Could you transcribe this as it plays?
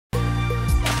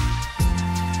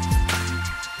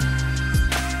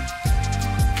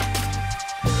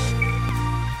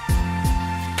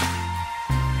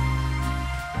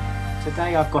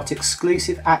Today I've got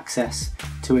exclusive access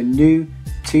to a new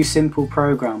Too Simple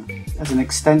program as an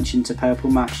extension to Purple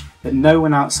Mash that no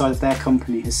one outside of their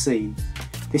company has seen.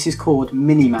 This is called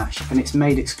Mini Mash and it's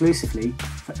made exclusively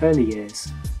for early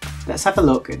years. Let's have a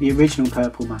look at the original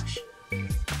Purple Mash.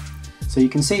 So you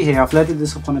can see here I've loaded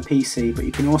this up on a PC, but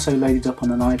you can also load it up on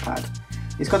an iPad.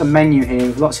 It's got a menu here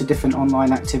with lots of different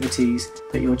online activities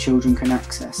that your children can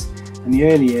access, and the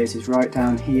early years is right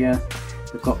down here.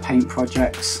 We've got paint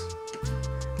projects,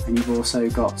 and you've also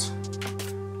got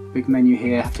a big menu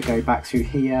here. I have to go back through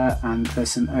here, and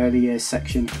there's some early years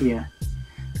section here.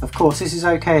 Of course this is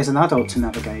okay as an adult to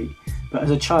navigate, but as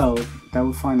a child they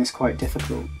will find this quite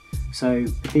difficult. So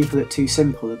the people at Too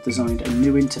Simple have designed a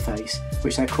new interface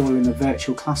which they're calling a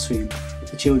virtual classroom that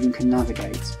the children can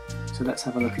navigate. So let's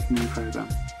have a look at the new program.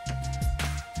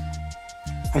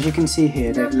 As you can see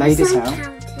here, they've laid it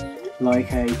out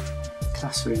like a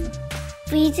classroom.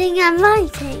 Reading and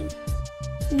writing.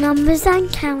 Numbers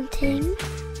and counting.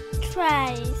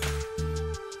 Trays.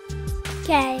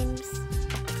 Games.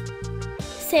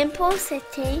 Simple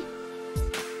City.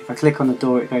 If I click on the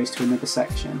door, it goes to another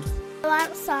section. Go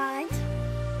outside.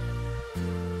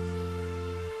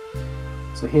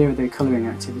 So here are the colouring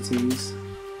activities.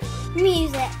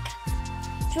 Music.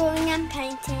 Drawing and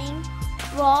painting.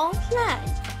 Role play.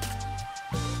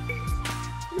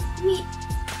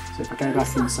 So if I go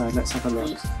back inside, let's have a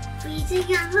look.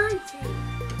 Reading and writing.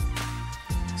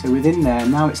 So within there,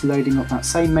 now it's loading up that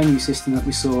same menu system that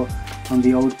we saw on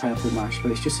the old Purple Mash,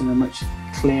 but it's just in a much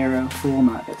clearer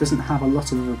format. It doesn't have a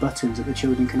lot of other buttons that the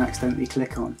children can accidentally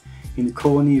click on. In the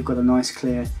corner you've got a nice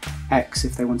clear X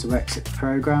if they want to exit the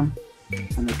program,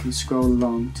 and they can scroll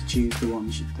along to choose the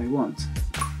ones they want.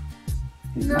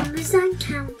 Numbers and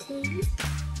counting.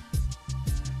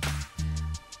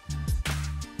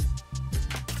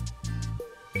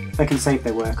 They can save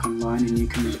their work online and you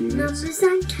can review it. Numbers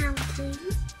and counting.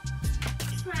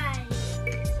 Tray.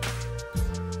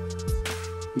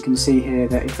 You can see here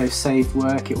that if they've saved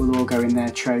work, it will all go in their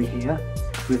tray here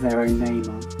with their own name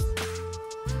on.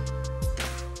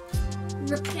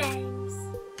 The games.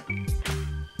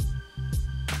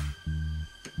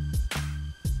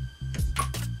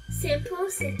 Simple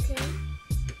City.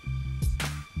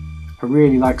 I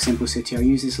really like Simple City. I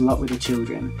use this a lot with the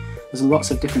children. There's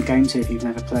lots of different games here if you've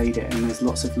never played it, and there's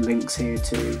lots of links here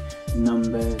to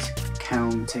numbers,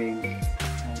 counting,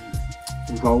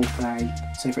 role play.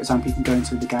 So for example, you can go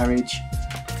into the garage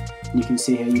and you can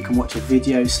see here you can watch a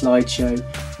video slideshow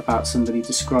about somebody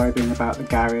describing about the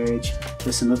garage.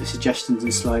 There's some other suggestions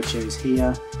and slideshows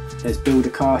here. There's build a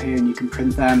car here and you can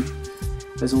print them.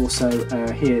 There's also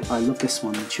here, I love this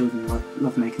one, the children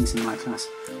love making this in my class,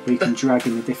 where you can drag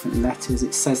in the different letters.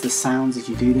 It says the sounds as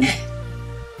you do them.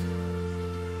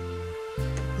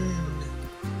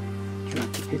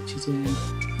 Drag the pictures in.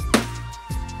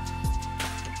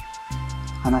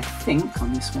 And I think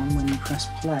on this one, when you press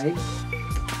play,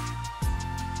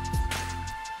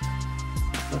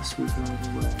 the bus will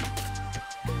drive away.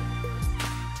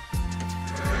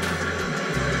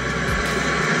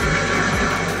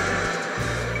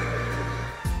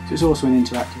 So it's also an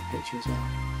interactive picture as well.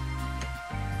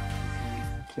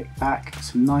 Click back,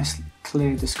 some nice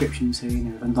clear descriptions here, you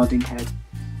know, a nodding head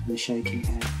and a shaking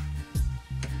head.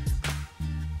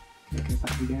 Okay, go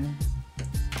back again.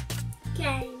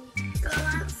 Game. Go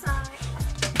outside.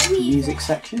 Music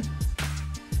section.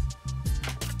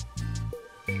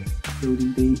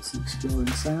 Building beats and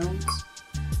exploring sounds.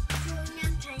 Drawing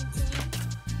and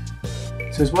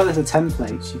painting. So as well as the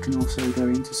templates, you can also go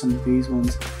into some of these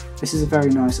ones. This is a very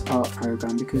nice art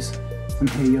program because from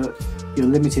here you're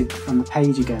limited on the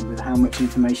page again with how much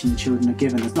information the children are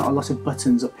given. There's not a lot of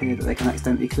buttons up here that they can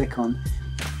accidentally click on.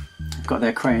 They've got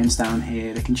their crayons down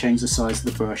here, they can change the size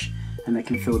of the brush and they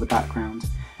can fill the background.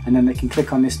 And then they can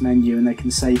click on this menu and they can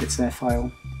save it to their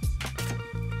file.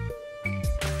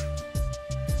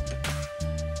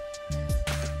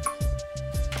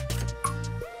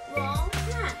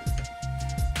 Roleplay.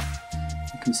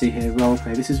 You can see here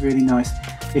Roleplay. This is really nice.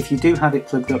 If you do have it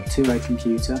plugged up to a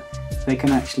computer, they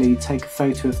can actually take a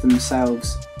photo of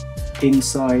themselves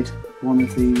inside one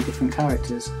of the different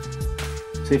characters.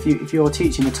 So if you're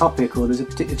teaching a topic, or there's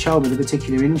a child with a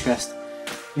particular interest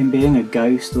in being a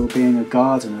ghost or being a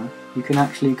gardener, you can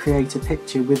actually create a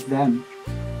picture with them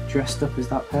dressed up as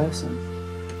that person.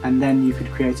 And then you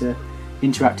could create an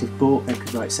interactive book. They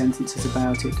could write sentences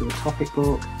about it, do a topic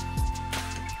book.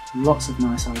 Lots of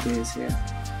nice ideas here.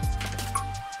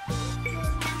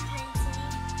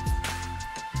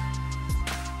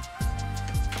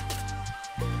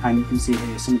 And you can see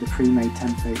here some of the pre-made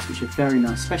templates, which are very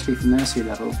nice, especially for nursery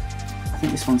level. I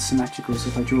think this one's symmetrical, so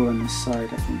if I draw on this side,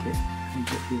 I think it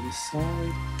page up the other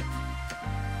side.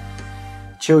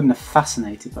 Children are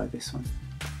fascinated by this one.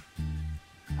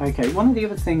 Okay, one of the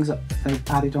other things that they've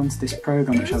added onto this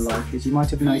program which I like is you might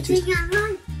have noticed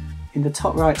in the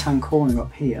top right hand corner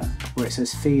up here where it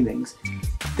says feelings,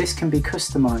 this can be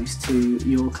customised to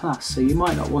your class, so you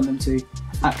might not want them to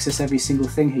access every single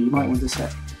thing here. You might want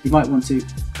to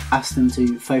ask them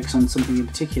to focus on something in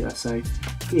particular. So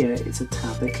here it's a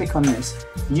tab. They click on this.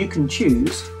 You can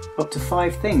choose up to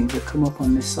 5 things that come up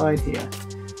on this side here.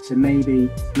 So maybe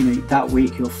that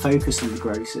week you'll focus on the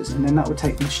grocers, and then that will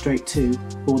take them straight to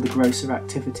all the grocer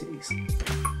activities.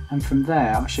 And from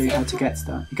there, I'll show you how to get to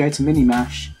that. You go to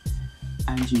Minimash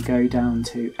and you go down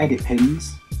to Edit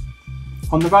Pins.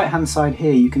 On the right hand side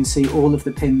here you can see all of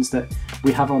the pins that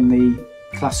we have on the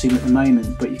classroom at the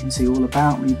moment, but you can see all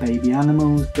about me, baby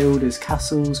animals, builders,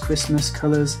 castles, Christmas,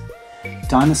 colours,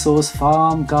 dinosaurs,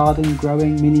 farm, garden,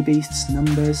 growing, mini beasts,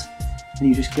 numbers, and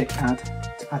you just click add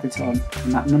to add it on,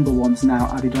 and that number one's now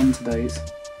added on to those. So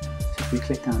if we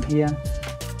click down here,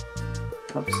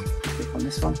 oops, click on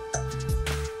this one,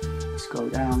 scroll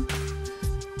down,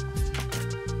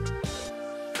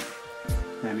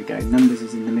 there we go, numbers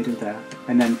is in the middle there,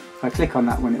 and then if I click on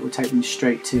that one it will take them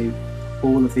straight to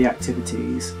all of the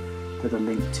activities that are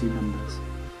linked to numbers.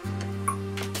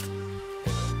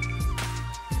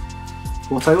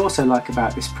 What I also like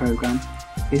about this program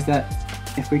is that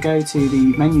if we go to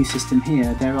the menu system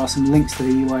here, there are some links to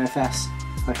the EYFS.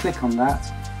 If I click on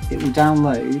that, it will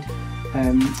download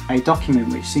a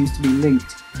document which seems to be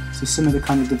linked to some of the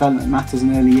kind of development matters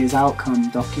and early years outcome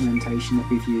documentation that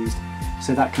we've used.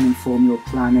 So that can inform your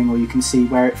planning, or you can see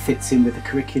where it fits in with the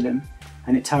curriculum,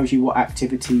 and it tells you what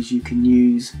activities you can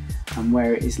use and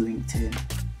where it is linked in.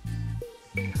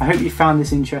 I hope you found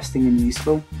this interesting and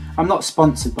useful. I'm not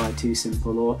sponsored by Too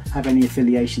Simple or have any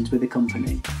affiliations with the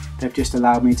company. They've just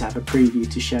allowed me to have a preview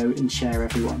to show and share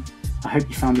everyone. I hope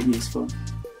you found it useful.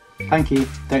 Thank you.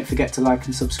 Don't forget to like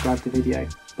and subscribe the video.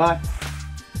 Bye.